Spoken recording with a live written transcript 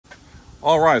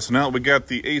All right, so now that we got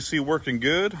the AC working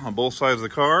good on both sides of the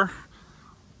car,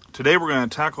 today we're going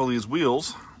to tackle these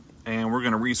wheels and we're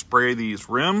going to respray these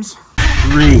rims.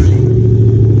 3,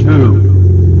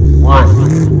 2,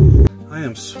 1. I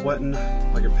am sweating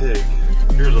like a pig.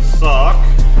 Here's a sock.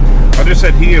 I just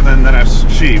said he and then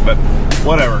it's she, but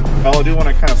whatever. I do want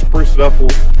to kind of spruce it up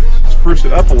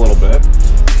a little bit.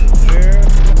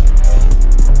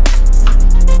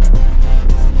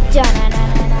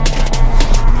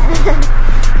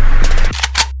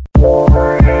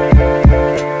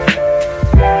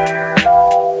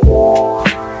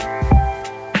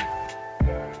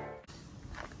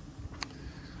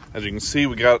 As you can see,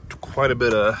 we got quite a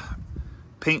bit of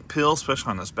paint peel,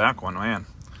 especially on this back one, man.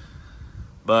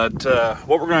 But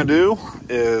what we're going to do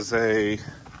is we're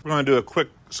going to do a quick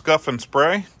scuff and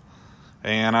spray.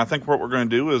 And I think what we're going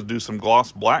to do is do some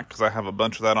gloss black because I have a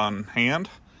bunch of that on hand.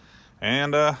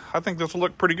 And I think this will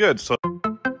look pretty good. So.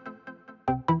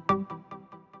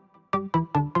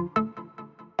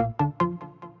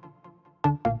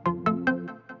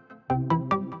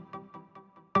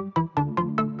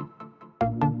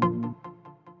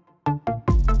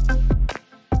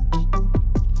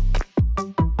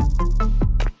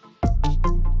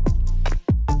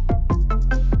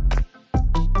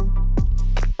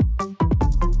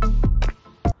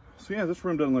 So yeah, this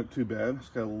rim doesn't look too bad. It's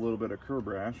got a little bit of curb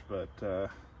rash, but of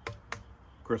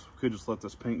course we could just let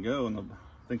this paint go and I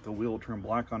think the wheel will turn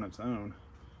black on its own.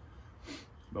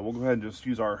 But we'll go ahead and just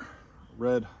use our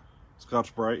red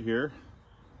Scotch-Brite here.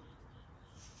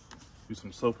 Use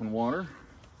some soap and water.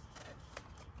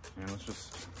 And let's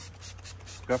just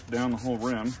scuff down the whole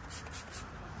rim.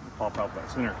 And pop out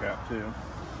that center cap too.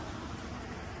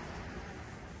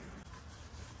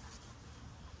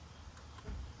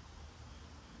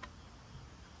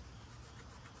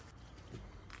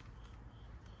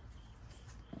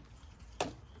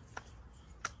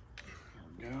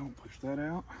 Push that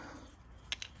out.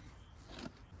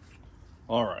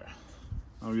 All right,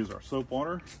 I'll use our soap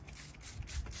water.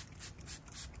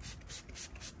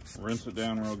 Rinse it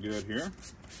down real good here.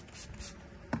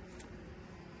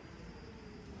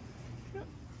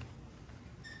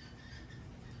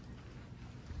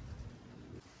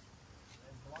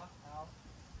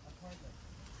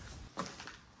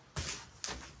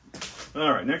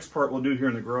 All right, next part we'll do here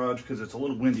in the garage because it's a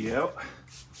little windy out.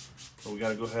 So we got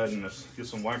to go ahead and just get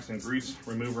some wax and grease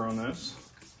remover on this.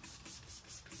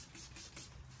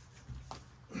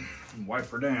 And wipe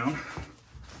her down.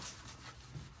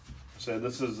 So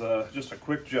this is just a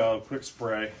quick job, quick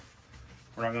spray.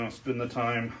 We're not going to spend the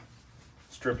time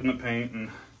stripping the paint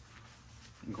and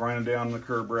grinding down the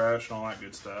curb rash and all that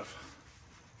good stuff.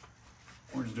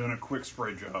 We're just doing a quick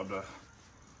spray job to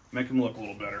make them look a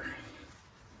little better.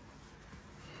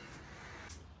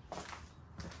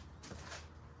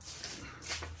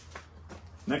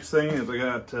 Next thing is I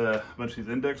got a bunch of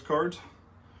these index cards.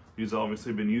 These have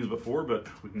obviously been used before, but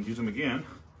we can use them again.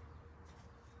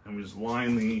 And we just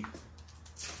line the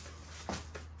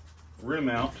rim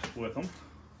out with them.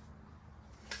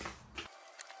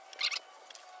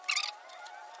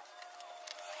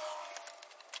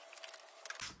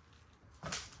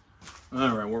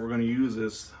 All right, what we're going to use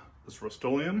is this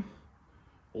Rust-Oleum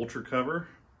Ultra Cover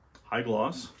High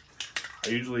Gloss. I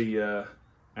usually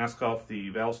mask off the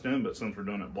valve stem, but since we're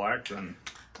doing it black, then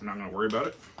I'm not going to worry about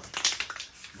it.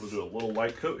 We'll do a little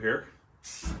light coat here,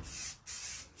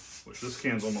 which this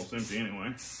can's almost empty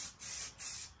anyway.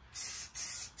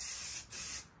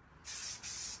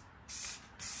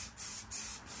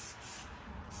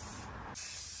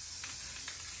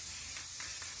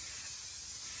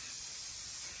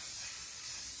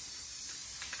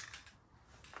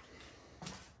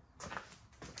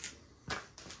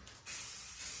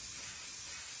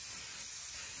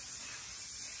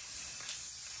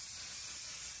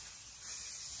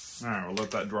 All right, we'll let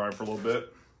that dry for a little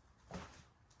bit.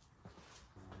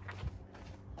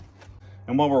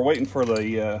 And while we're waiting for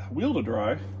the wheel to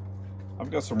dry, I've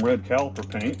got some red caliper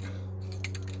paint.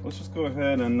 Let's just go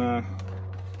ahead and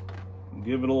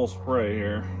give it a little spray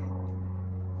here.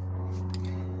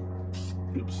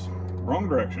 Oops, wrong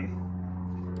direction.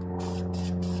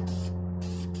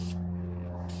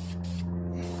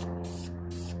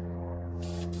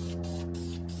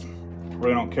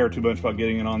 Really don't care too much about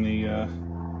getting it on the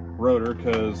rotor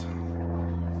because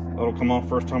that'll come off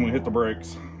first time we hit the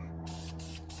brakes.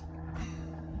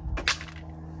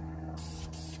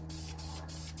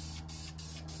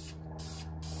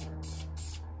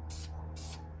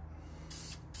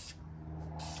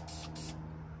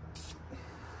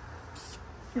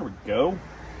 Here we go.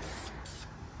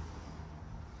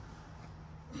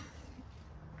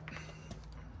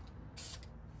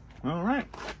 All right.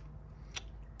 I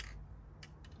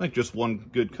think just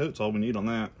one good coat's all we need on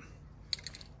that.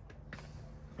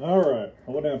 All right,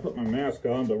 I went down and put my mask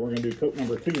on, but we're gonna do coat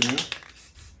number 2 now.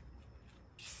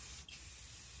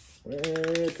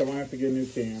 Wait, I might have to get a new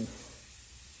can.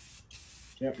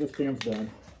 Yep, this can's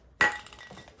done.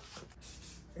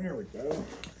 There we go.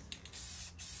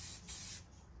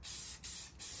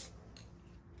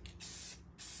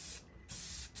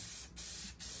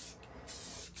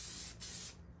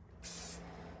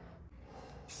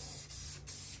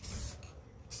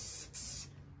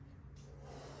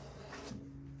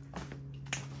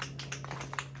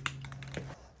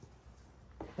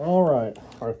 All right,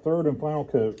 our third and final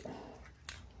coat.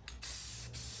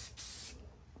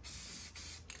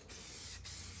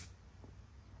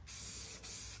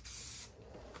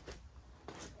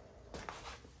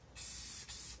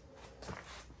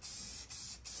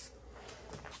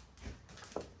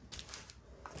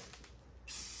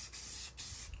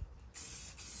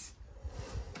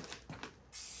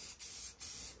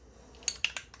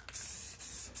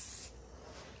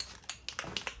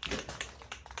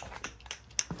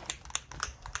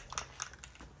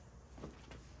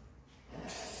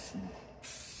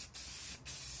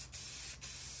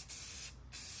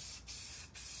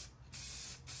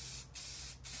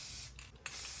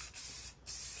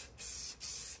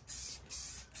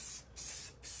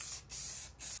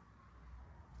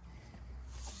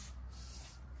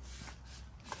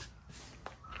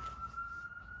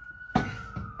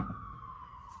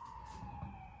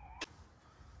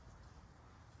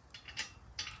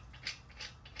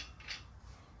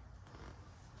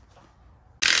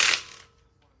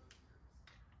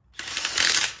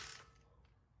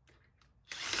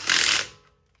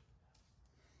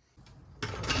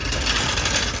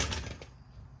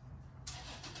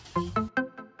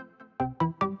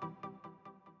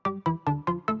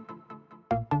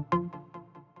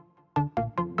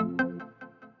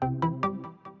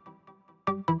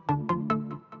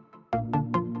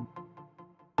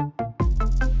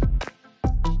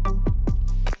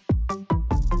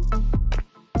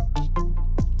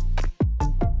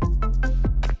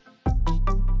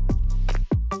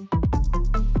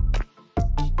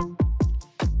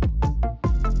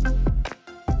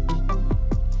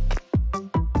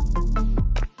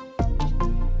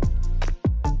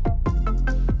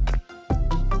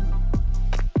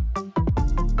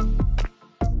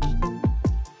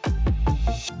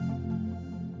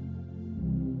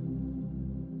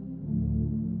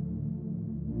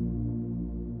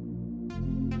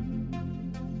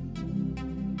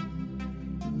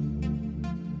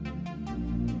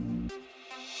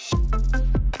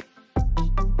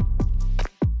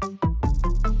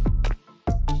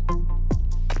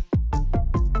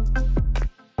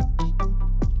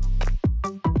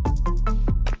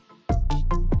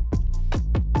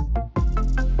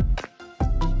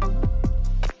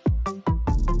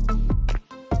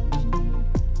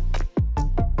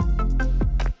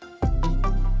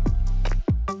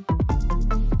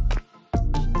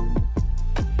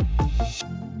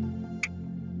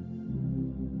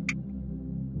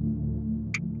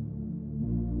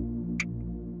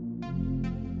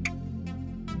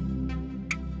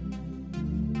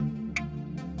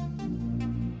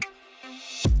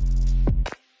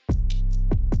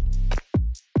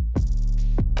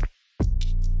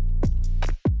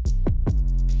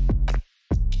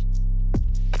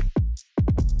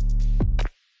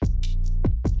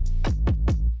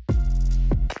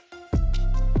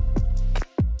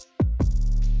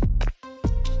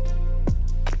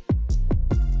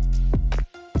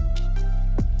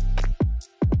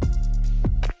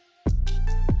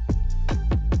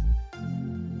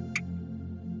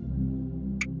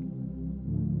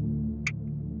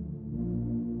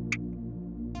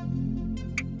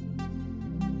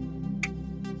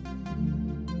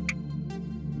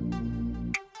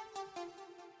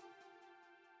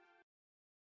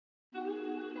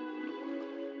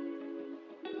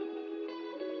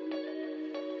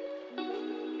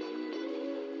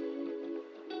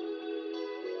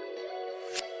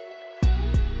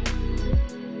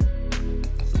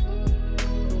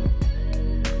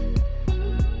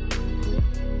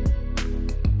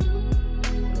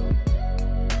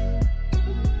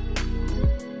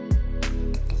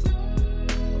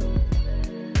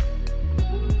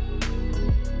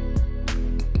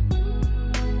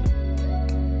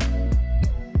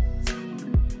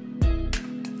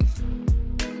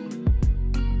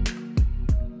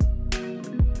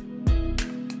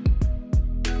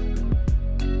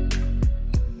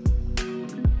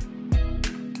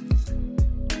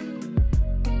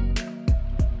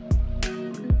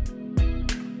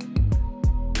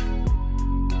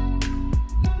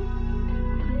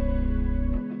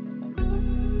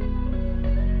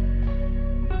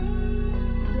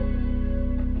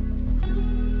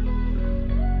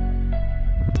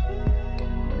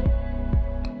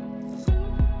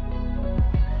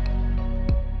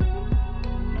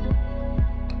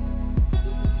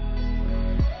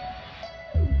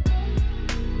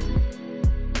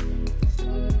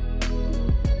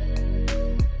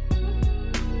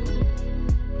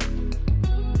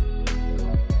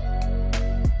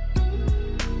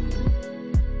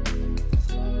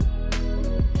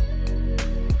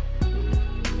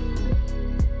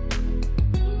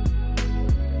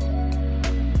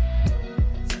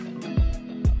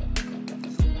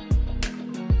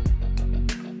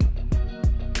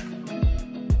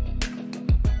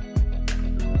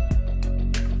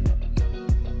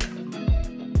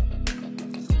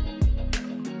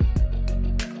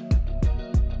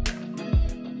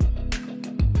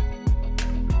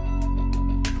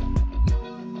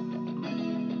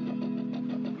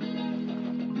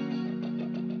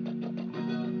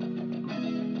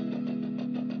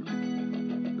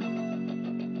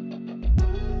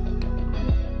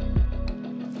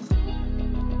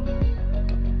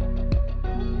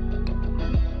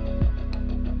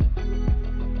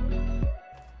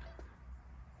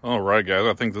 All right, guys,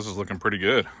 I think this is looking pretty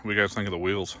good. What do you guys think of the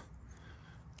wheels?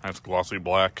 Nice glossy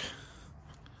black.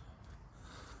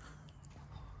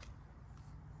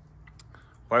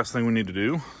 Last thing we need to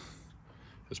do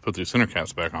is put these center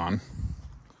caps back on.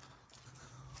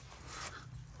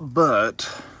 But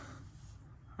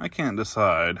I can't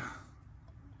decide.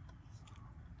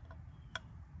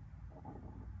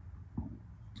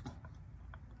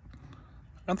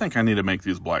 I think I need to make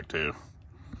these black too.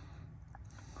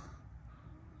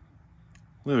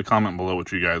 Leave a comment below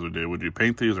what you guys would do. Would you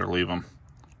paint these or leave them?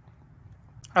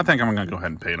 I think I'm gonna go ahead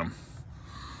and paint them.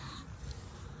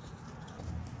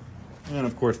 And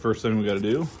of course, first thing we gotta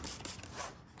do,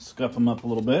 scuff them up a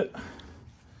little bit.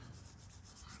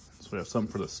 So we have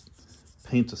something for this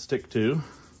paint to stick to.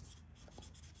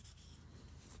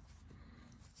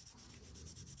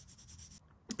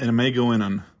 And I may go in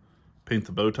and paint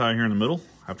the bow tie here in the middle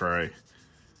after I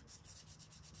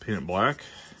paint it black.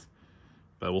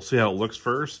 But we'll see how it looks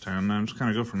first, and then just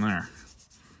kind of go from there.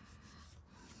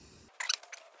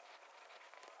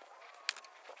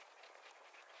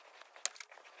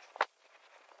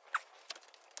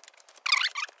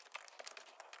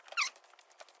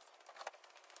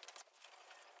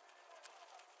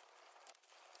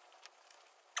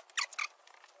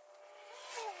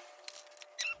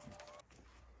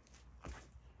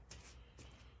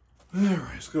 All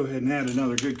right, let's go ahead and add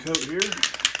another good coat here.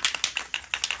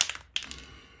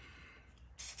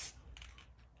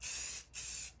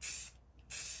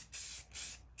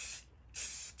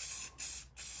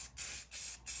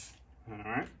 All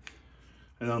right,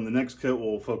 and on the next coat,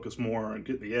 we'll focus more on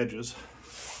getting the edges.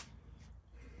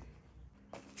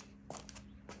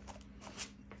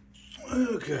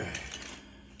 Okay.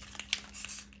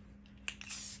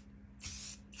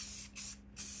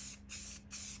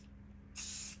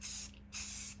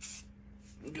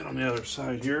 Get on the other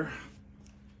side here.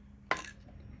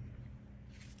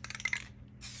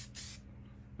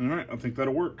 All right, I think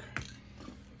that'll work.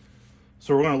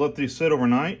 So we're gonna let these sit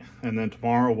overnight, and then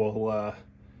tomorrow we'll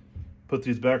put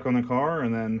these back on the car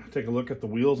and then take a look at the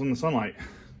wheels in the sunlight.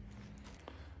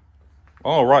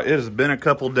 All right, it has been a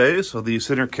couple days, so these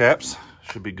center caps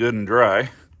should be good and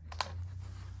dry.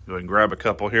 Go ahead and grab a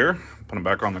couple here, put them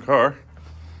back on the car.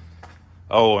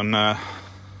 Oh, and let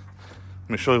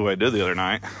me show you what I did the other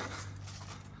night.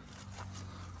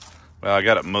 Well, I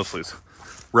got it mostly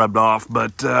rubbed off,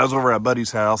 but I was over at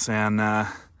Buddy's house, and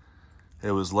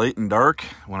it was late and dark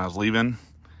when I was leaving,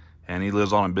 and he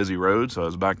lives on a busy road, so I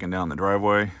was backing down the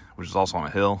driveway, which is also on a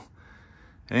hill,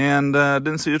 and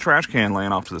didn't see a trash can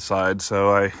laying off to the side, so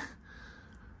I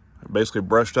basically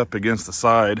brushed up against the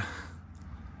side.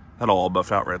 That'll all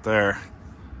buff out right there.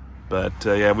 But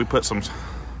yeah, we put some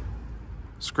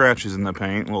scratches in the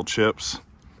paint, little chips.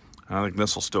 I don't think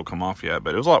this will still come off yet,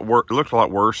 but it was a lot worse. It looked a lot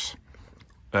worse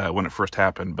when it first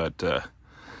happened, but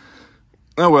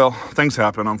oh well, things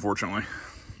happen, unfortunately.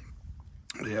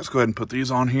 Yeah, let's go ahead and put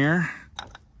these on here.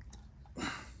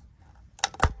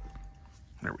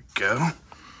 There we go.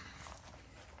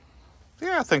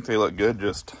 Yeah, I think they look good,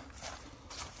 just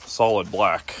solid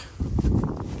black.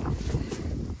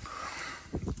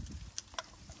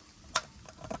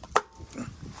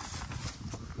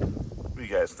 What do you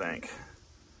guys think?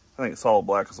 I think solid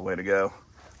black is the way to go.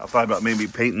 I thought about maybe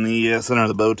painting the center of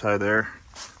the bow tie there,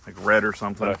 like red or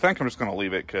something. But I think I'm just gonna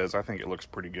leave it because I think it looks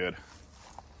pretty good.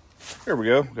 Here we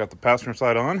go, got the passenger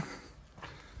side on.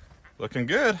 Looking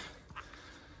good.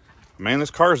 Man,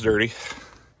 this car's dirty.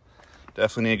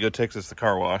 Definitely need to go take this to the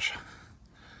car wash.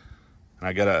 And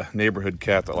I got a neighborhood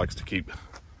cat that likes to keep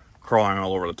crawling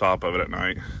all over the top of it at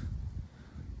night.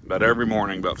 But every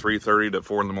morning, about 3:30 to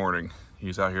 4 in the morning,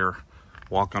 he's out here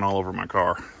walking all over my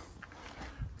car.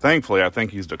 Thankfully, I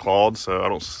think he's declawed, so I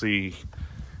don't see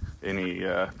any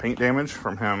paint damage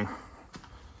from him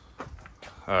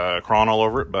crawling all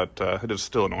over it, but it is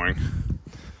still annoying.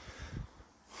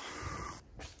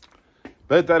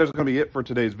 But that is going to be it for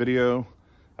today's video.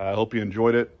 I hope you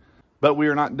enjoyed it. But we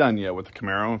are not done yet with the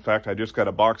Camaro. In fact, I just got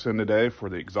a box in today for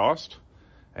the exhaust,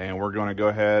 and we're going to go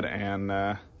ahead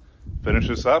and finish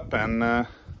this up, and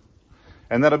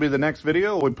that'll be the next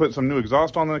video. We put some new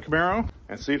exhaust on the Camaro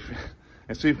and see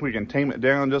if we can tame it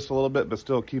down just a little bit, but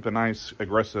still keep a nice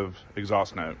aggressive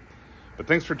exhaust note. But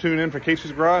thanks for tuning in for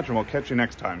Casey's Garage, and we'll catch you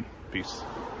next time. Peace.